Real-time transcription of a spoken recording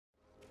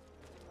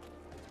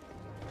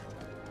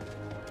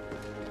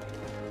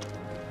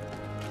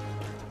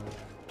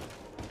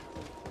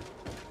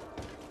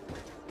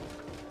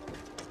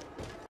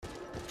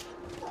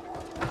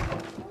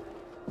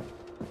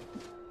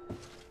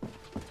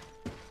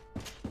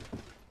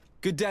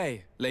Good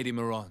day, Lady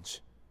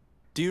Morange.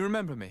 Do you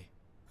remember me?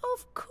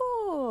 Of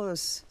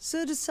course.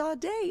 Sir de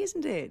Sardet,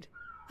 isn't it?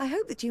 I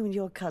hope that you and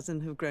your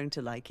cousin have grown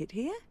to like it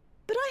here.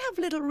 But I have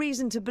little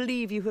reason to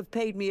believe you have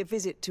paid me a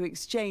visit to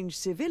exchange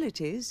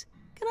civilities.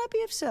 Can I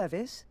be of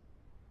service?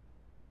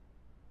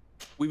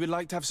 We would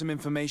like to have some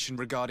information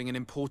regarding an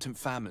important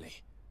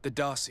family, the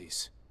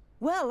Darcys.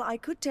 Well, I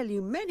could tell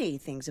you many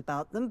things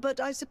about them, but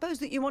I suppose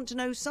that you want to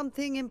know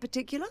something in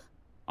particular?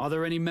 Are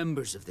there any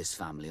members of this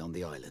family on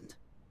the island?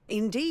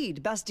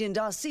 Indeed, Bastien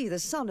Darcy, the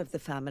son of the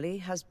family,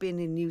 has been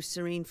in New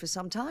Serene for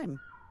some time.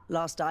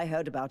 Last I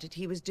heard about it,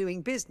 he was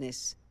doing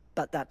business.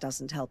 But that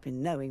doesn't help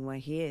in knowing where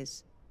he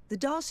is. The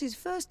Darcys'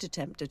 first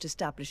attempt at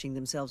establishing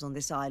themselves on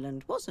this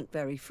island wasn't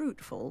very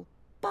fruitful.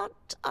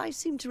 But I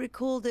seem to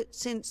recall that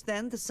since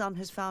then, the son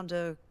has found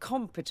a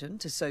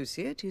competent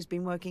associate who's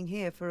been working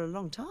here for a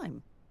long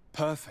time.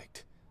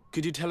 Perfect.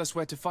 Could you tell us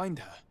where to find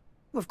her?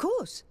 Of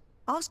course.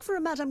 Ask for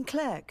a Madame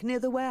Clerc near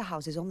the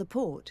warehouses on the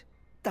port.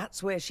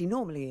 That's where she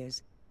normally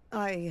is.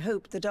 I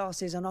hope the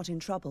Darcys are not in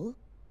trouble.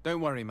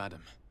 Don't worry,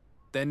 madam.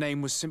 Their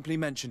name was simply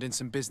mentioned in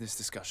some business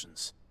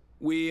discussions.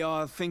 We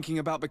are thinking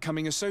about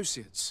becoming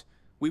associates.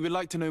 We would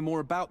like to know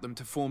more about them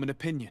to form an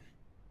opinion.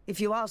 If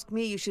you ask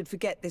me, you should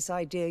forget this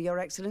idea, Your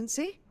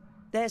Excellency.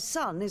 Their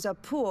son is a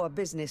poor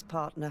business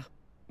partner.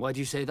 Why do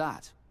you say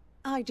that?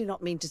 I do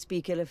not mean to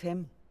speak ill of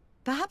him.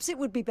 Perhaps it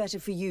would be better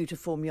for you to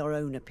form your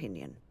own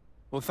opinion.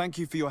 Well, thank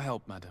you for your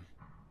help, madam.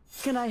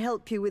 Can I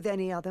help you with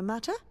any other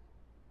matter?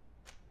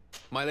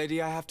 My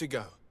lady, I have to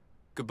go.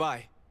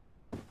 Goodbye.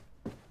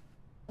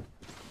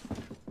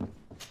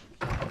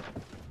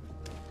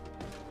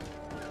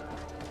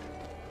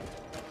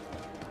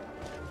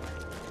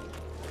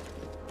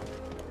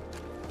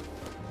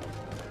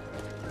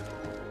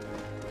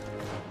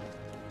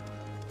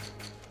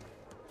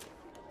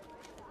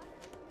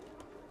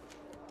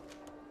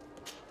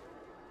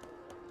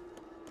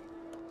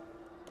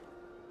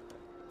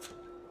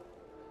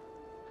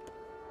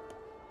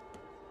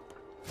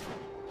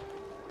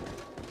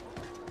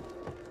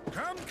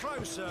 Come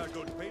closer,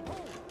 good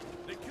people.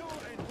 Liqueur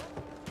and...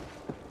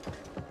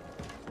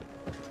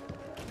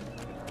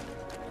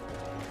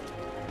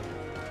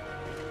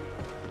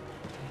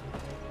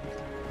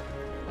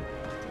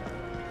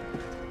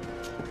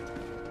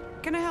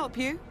 Can I help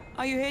you?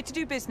 Are you here to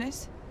do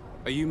business?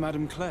 Are you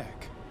Madame Clerc?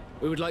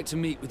 We would like to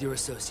meet with your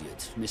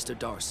associate, Mr.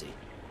 Darcy.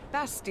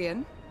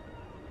 Bastien?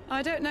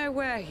 I don't know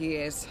where he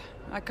is.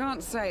 I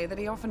can't say that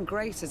he often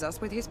graces us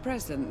with his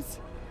presence.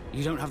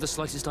 You don't have the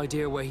slightest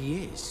idea where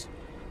he is?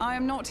 I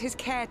am not his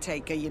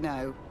caretaker, you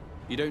know.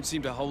 You don't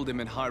seem to hold him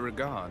in high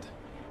regard.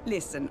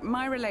 Listen,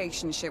 my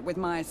relationship with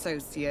my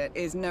associate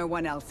is no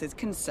one else's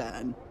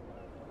concern.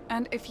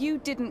 And if you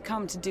didn't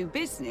come to do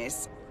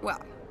business, well...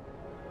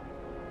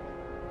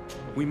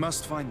 We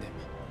must find him.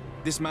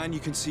 This man you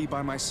can see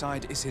by my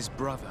side is his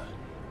brother.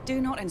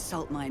 Do not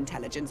insult my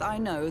intelligence. I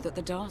know that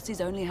the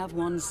Darcys only have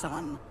one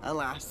son,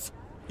 alas.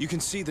 You can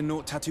see the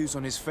Naught tattoos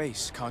on his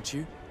face, can't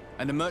you?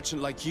 And a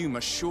merchant like you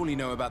must surely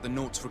know about the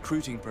Naught's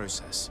recruiting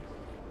process.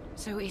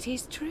 So it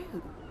is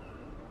true.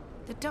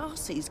 The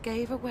Darcys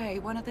gave away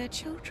one of their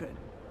children.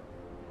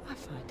 I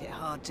find it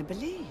hard to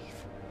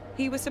believe.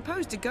 He was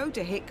supposed to go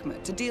to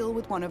Hikmet to deal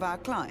with one of our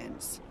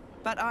clients,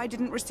 but I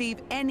didn't receive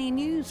any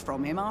news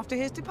from him after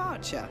his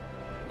departure.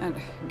 And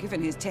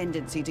given his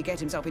tendency to get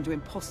himself into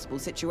impossible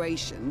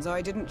situations,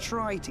 I didn't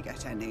try to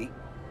get any.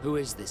 Who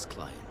is this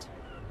client?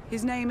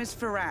 His name is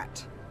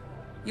Ferrat.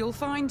 You'll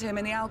find him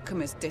in the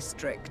Alchemist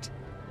District.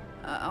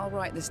 I'll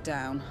write this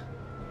down.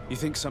 You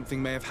think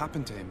something may have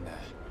happened to him there?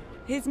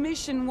 His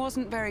mission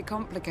wasn't very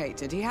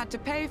complicated. He had to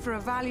pay for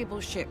a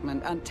valuable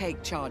shipment and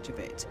take charge of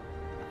it.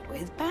 But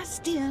with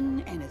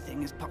Bastien,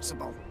 anything is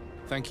possible.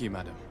 Thank you,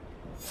 madam.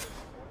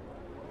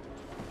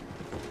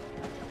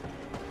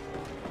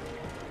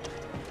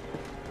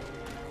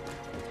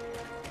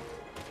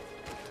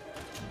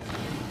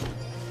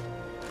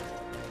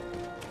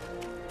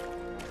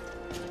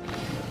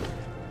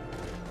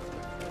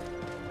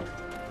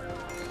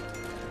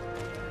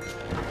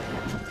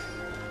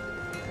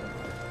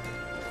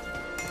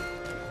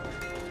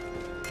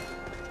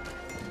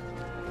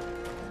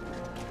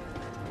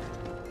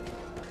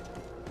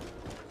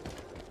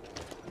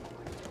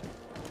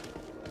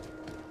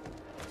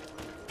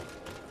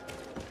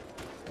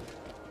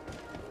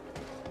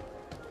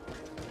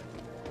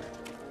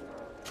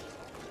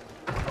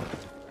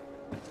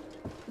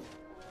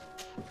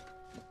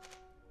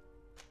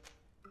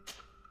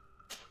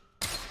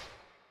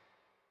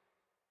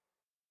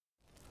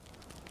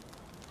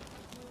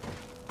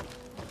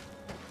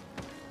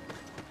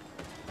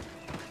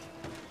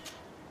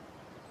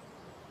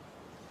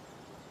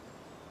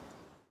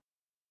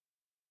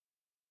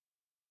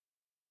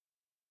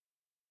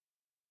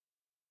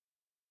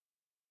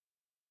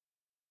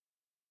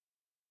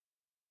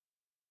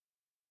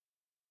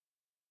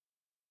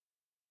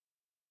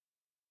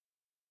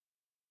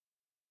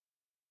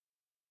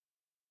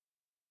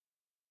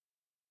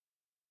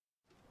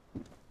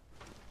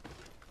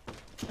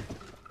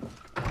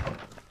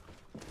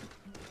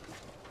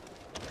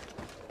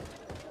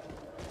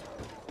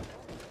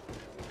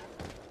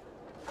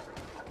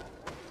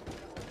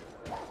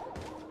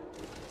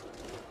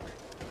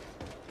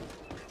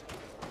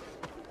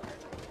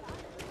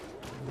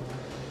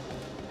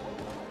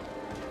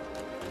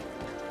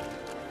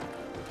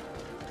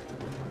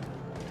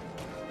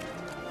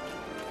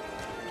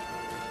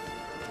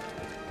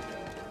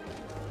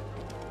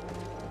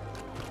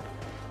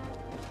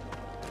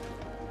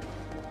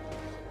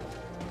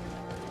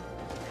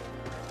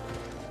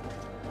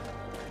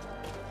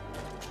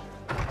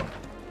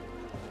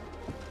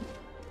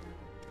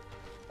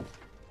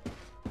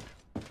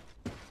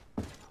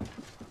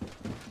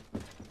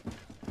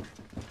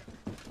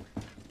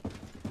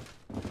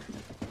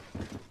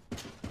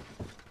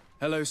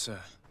 Hello, sir.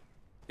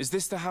 Is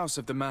this the house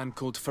of the man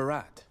called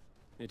Farad?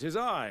 It is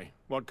I.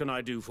 What can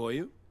I do for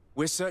you?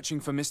 We're searching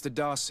for Mr.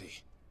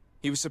 Darcy.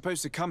 He was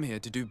supposed to come here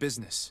to do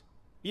business.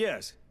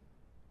 Yes.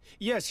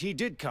 Yes, he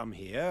did come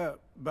here,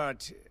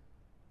 but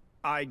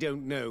I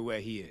don't know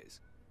where he is.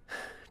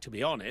 To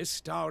be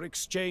honest, our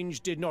exchange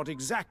did not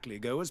exactly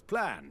go as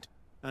planned.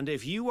 And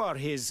if you are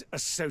his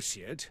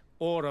associate,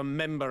 or a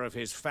member of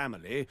his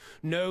family,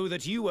 know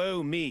that you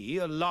owe me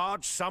a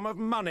large sum of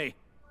money.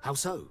 How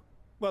so?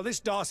 Well,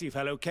 this Darcy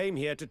fellow came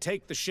here to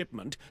take the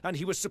shipment, and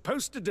he was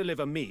supposed to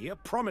deliver me a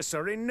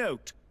promissory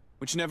note.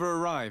 Which never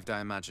arrived,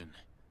 I imagine.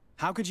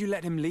 How could you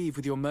let him leave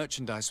with your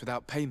merchandise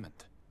without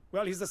payment?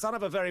 Well, he's the son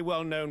of a very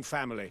well-known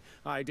family.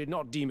 I did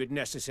not deem it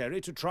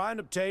necessary to try and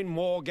obtain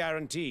more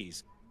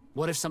guarantees.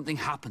 What if something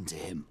happened to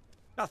him?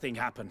 Nothing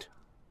happened.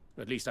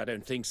 At least I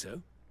don't think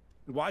so.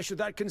 And why should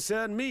that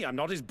concern me? I'm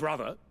not his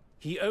brother.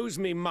 He owes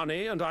me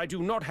money, and I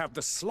do not have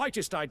the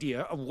slightest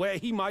idea of where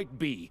he might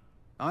be.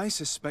 I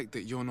suspect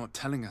that you're not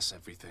telling us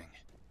everything.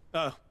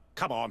 Oh,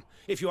 come on.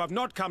 If you have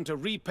not come to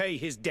repay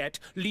his debt,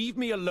 leave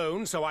me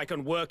alone so I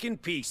can work in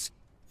peace.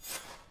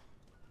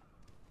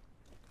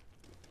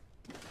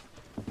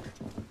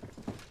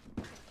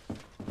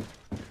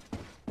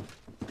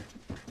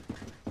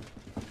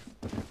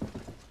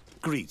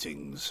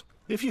 Greetings.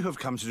 If you have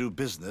come to do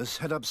business,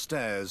 head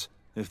upstairs,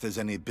 if there's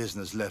any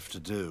business left to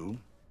do.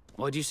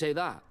 Why do you say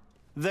that?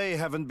 They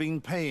haven't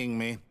been paying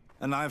me,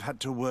 and I've had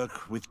to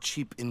work with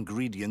cheap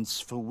ingredients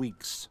for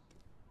weeks.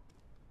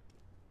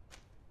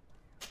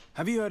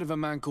 Have you heard of a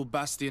man called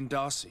Bastian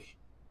Darcy?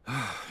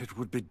 It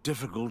would be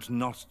difficult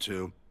not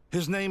to.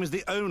 His name is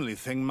the only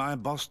thing my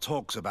boss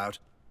talks about.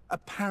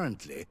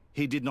 Apparently,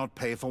 he did not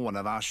pay for one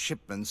of our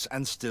shipments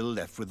and still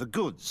left with the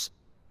goods.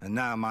 And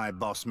now my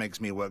boss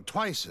makes me work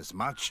twice as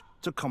much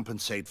to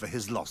compensate for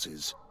his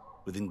losses.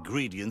 With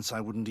ingredients I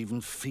wouldn't even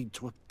feed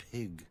to a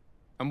pig.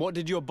 And what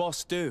did your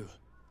boss do?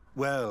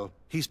 Well,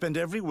 he spent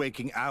every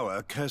waking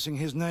hour cursing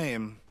his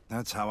name.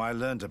 That's how I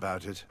learned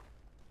about it.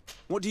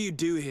 What do you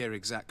do here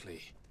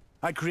exactly?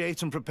 I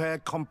create and prepare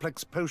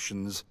complex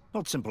potions.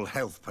 Not simple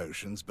health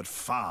potions, but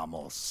far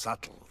more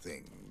subtle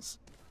things.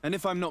 And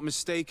if I'm not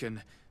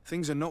mistaken,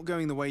 things are not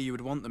going the way you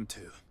would want them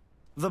to.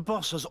 The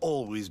boss has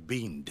always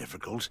been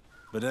difficult,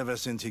 but ever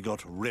since he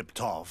got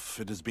ripped off,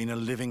 it has been a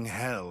living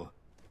hell.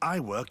 I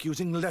work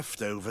using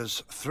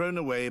leftovers thrown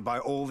away by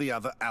all the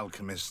other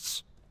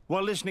alchemists,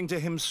 while listening to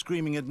him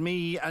screaming at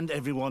me and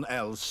everyone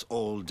else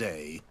all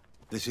day.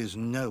 This is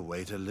no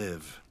way to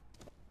live.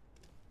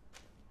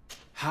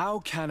 How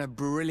can a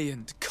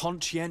brilliant,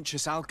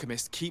 conscientious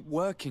alchemist keep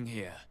working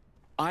here?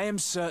 I am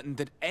certain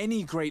that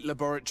any great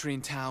laboratory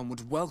in town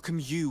would welcome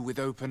you with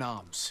open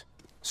arms.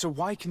 So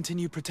why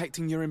continue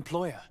protecting your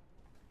employer?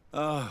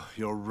 Oh,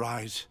 you're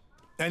right.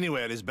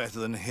 Anywhere is better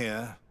than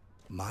here.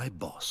 My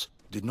boss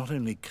did not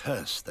only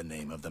curse the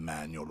name of the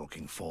man you're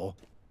looking for,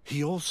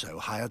 he also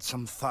hired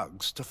some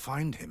thugs to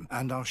find him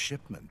and our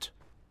shipment.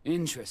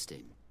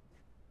 Interesting.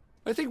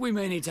 I think we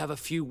may need to have a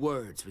few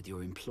words with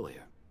your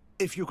employer.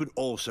 If you could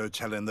also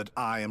tell him that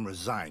I am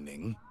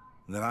resigning,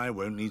 then I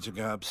won't need to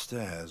go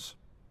upstairs.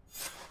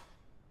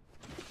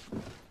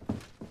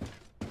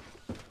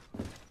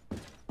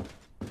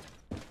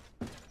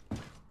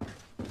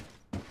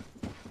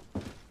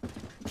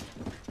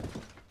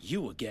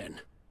 You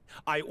again.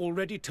 I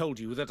already told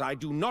you that I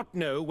do not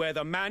know where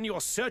the man you're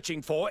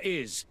searching for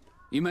is.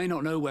 You may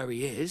not know where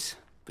he is,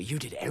 but you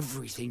did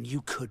everything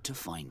you could to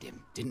find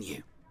him, didn't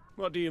you?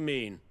 What do you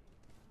mean?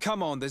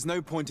 Come on, there's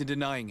no point in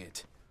denying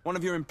it. One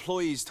of your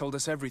employees told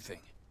us everything.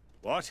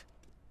 What?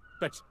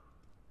 But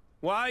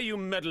why are you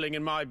meddling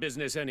in my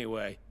business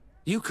anyway?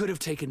 You could have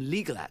taken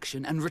legal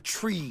action and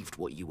retrieved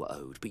what you were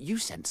owed, but you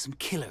sent some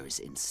killers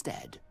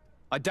instead.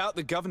 I doubt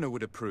the governor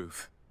would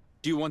approve.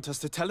 Do you want us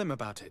to tell him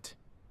about it?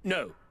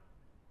 No.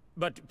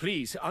 But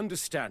please,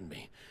 understand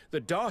me. The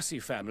Darcy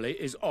family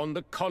is on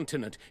the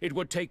continent. It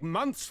would take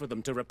months for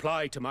them to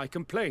reply to my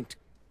complaint.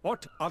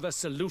 What other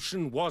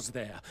solution was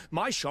there?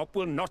 My shop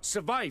will not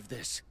survive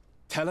this.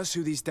 Tell us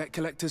who these debt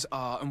collectors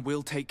are and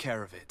we'll take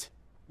care of it.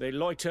 They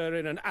loiter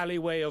in an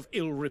alleyway of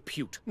ill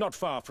repute, not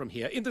far from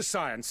here, in the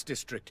Science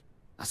District.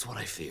 That's what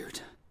I feared.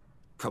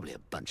 Probably a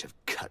bunch of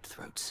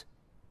cutthroats.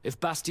 If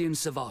Bastian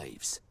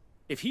survives...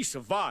 If he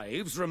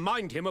survives,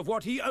 remind him of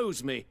what he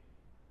owes me.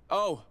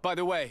 Oh, by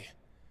the way,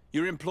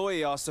 your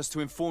employee asked us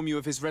to inform you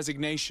of his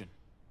resignation.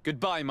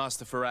 Goodbye,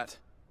 Master Farad.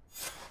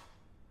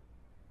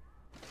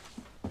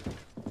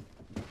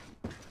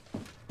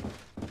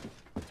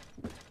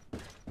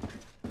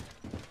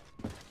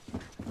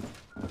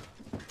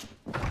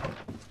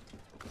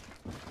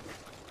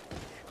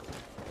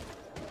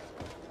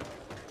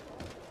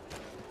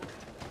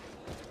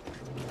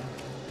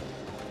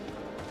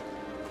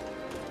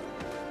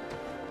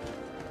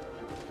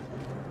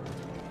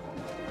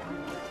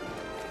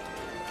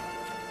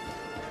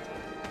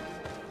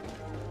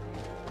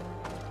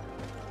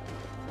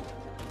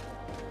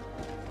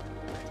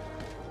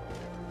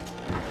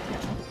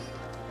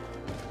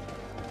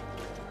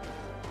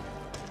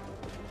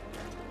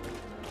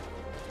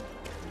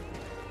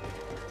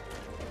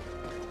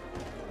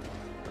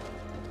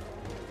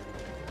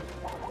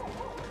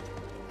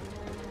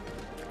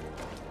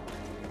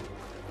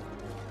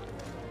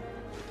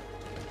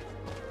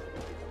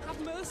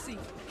 mercy!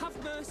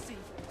 Have mercy!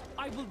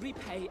 I will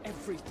repay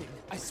everything,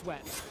 I swear.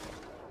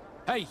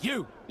 Hey,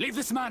 you! Leave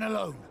this man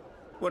alone!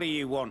 What do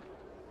you want?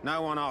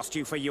 No one asked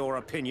you for your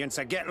opinion,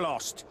 so get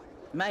lost.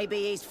 Maybe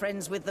he's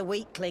friends with the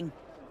weakling.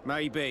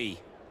 Maybe.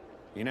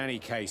 In any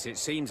case, it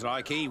seems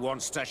like he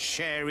wants to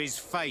share his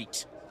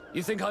fate.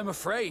 You think I'm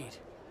afraid?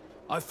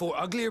 I've fought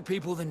uglier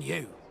people than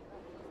you.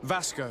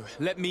 Vasco,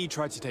 let me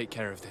try to take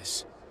care of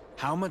this.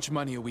 How much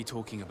money are we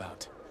talking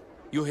about?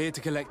 You're here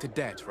to collect a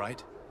debt,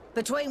 right?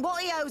 Between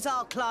what he owes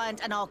our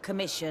client and our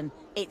commission,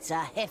 it's a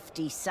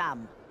hefty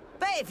sum.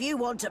 But if you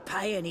want to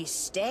pay in his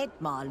stead,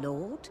 my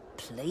lord,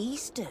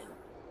 please do.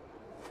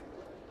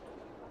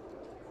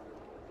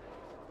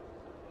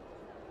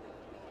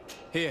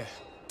 Here,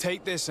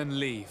 take this and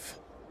leave.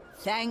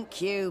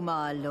 Thank you,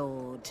 my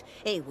lord.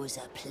 It was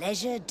a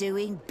pleasure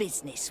doing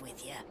business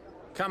with you.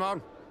 Come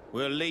on,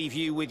 we'll leave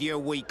you with your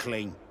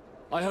weakling.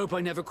 I hope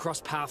I never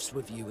cross paths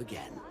with you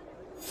again.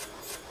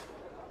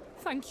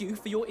 Thank you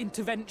for your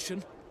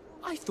intervention.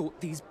 I thought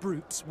these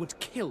brutes would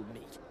kill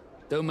me.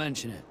 Don't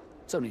mention it.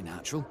 It's only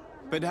natural.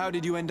 But how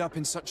did you end up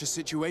in such a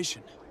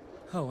situation?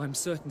 Oh, I'm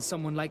certain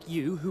someone like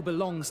you, who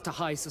belongs to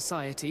high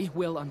society,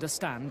 will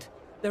understand.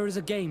 There is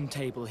a game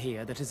table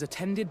here that is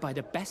attended by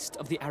the best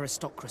of the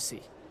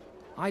aristocracy.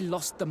 I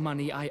lost the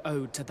money I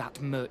owed to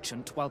that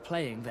merchant while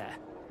playing there.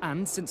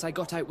 And since I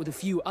got out with a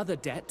few other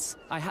debts,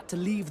 I had to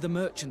leave the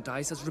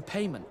merchandise as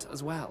repayment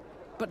as well.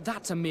 But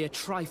that's a mere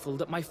trifle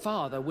that my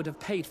father would have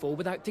paid for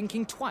without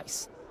thinking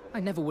twice. I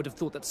never would have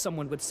thought that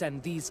someone would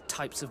send these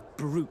types of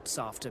brutes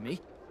after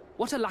me.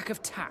 What a lack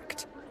of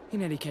tact.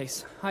 In any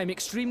case, I am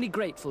extremely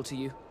grateful to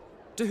you.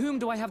 To whom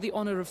do I have the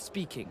honor of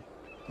speaking?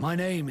 My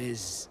name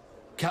is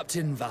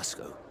Captain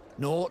Vasco.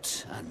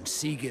 Naught and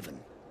sea given.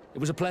 It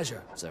was a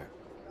pleasure, sir.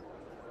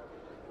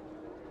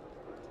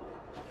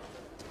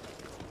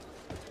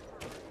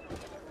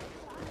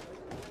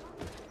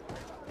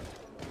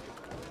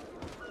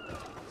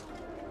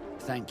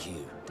 Thank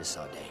you, de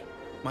Sade.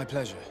 My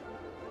pleasure.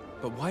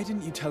 But why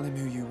didn't you tell him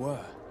who you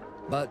were?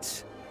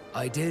 But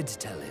I did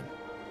tell him.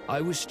 I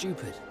was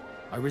stupid.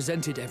 I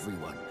resented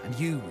everyone, and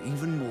you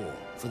even more,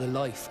 for the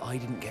life I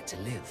didn't get to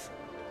live.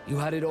 You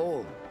had it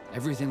all,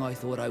 everything I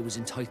thought I was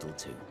entitled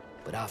to.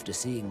 But after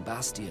seeing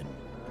Bastion,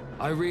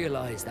 I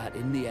realized that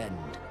in the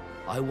end,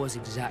 I was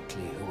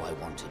exactly who I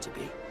wanted to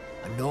be.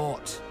 A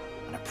naught,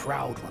 and a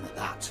proud one at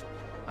that.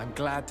 I'm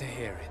glad to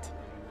hear it.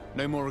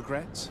 No more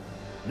regrets?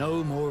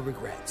 No more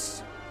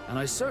regrets. And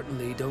I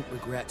certainly don't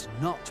regret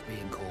not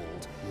being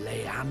called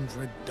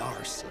Leandra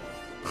Darcy.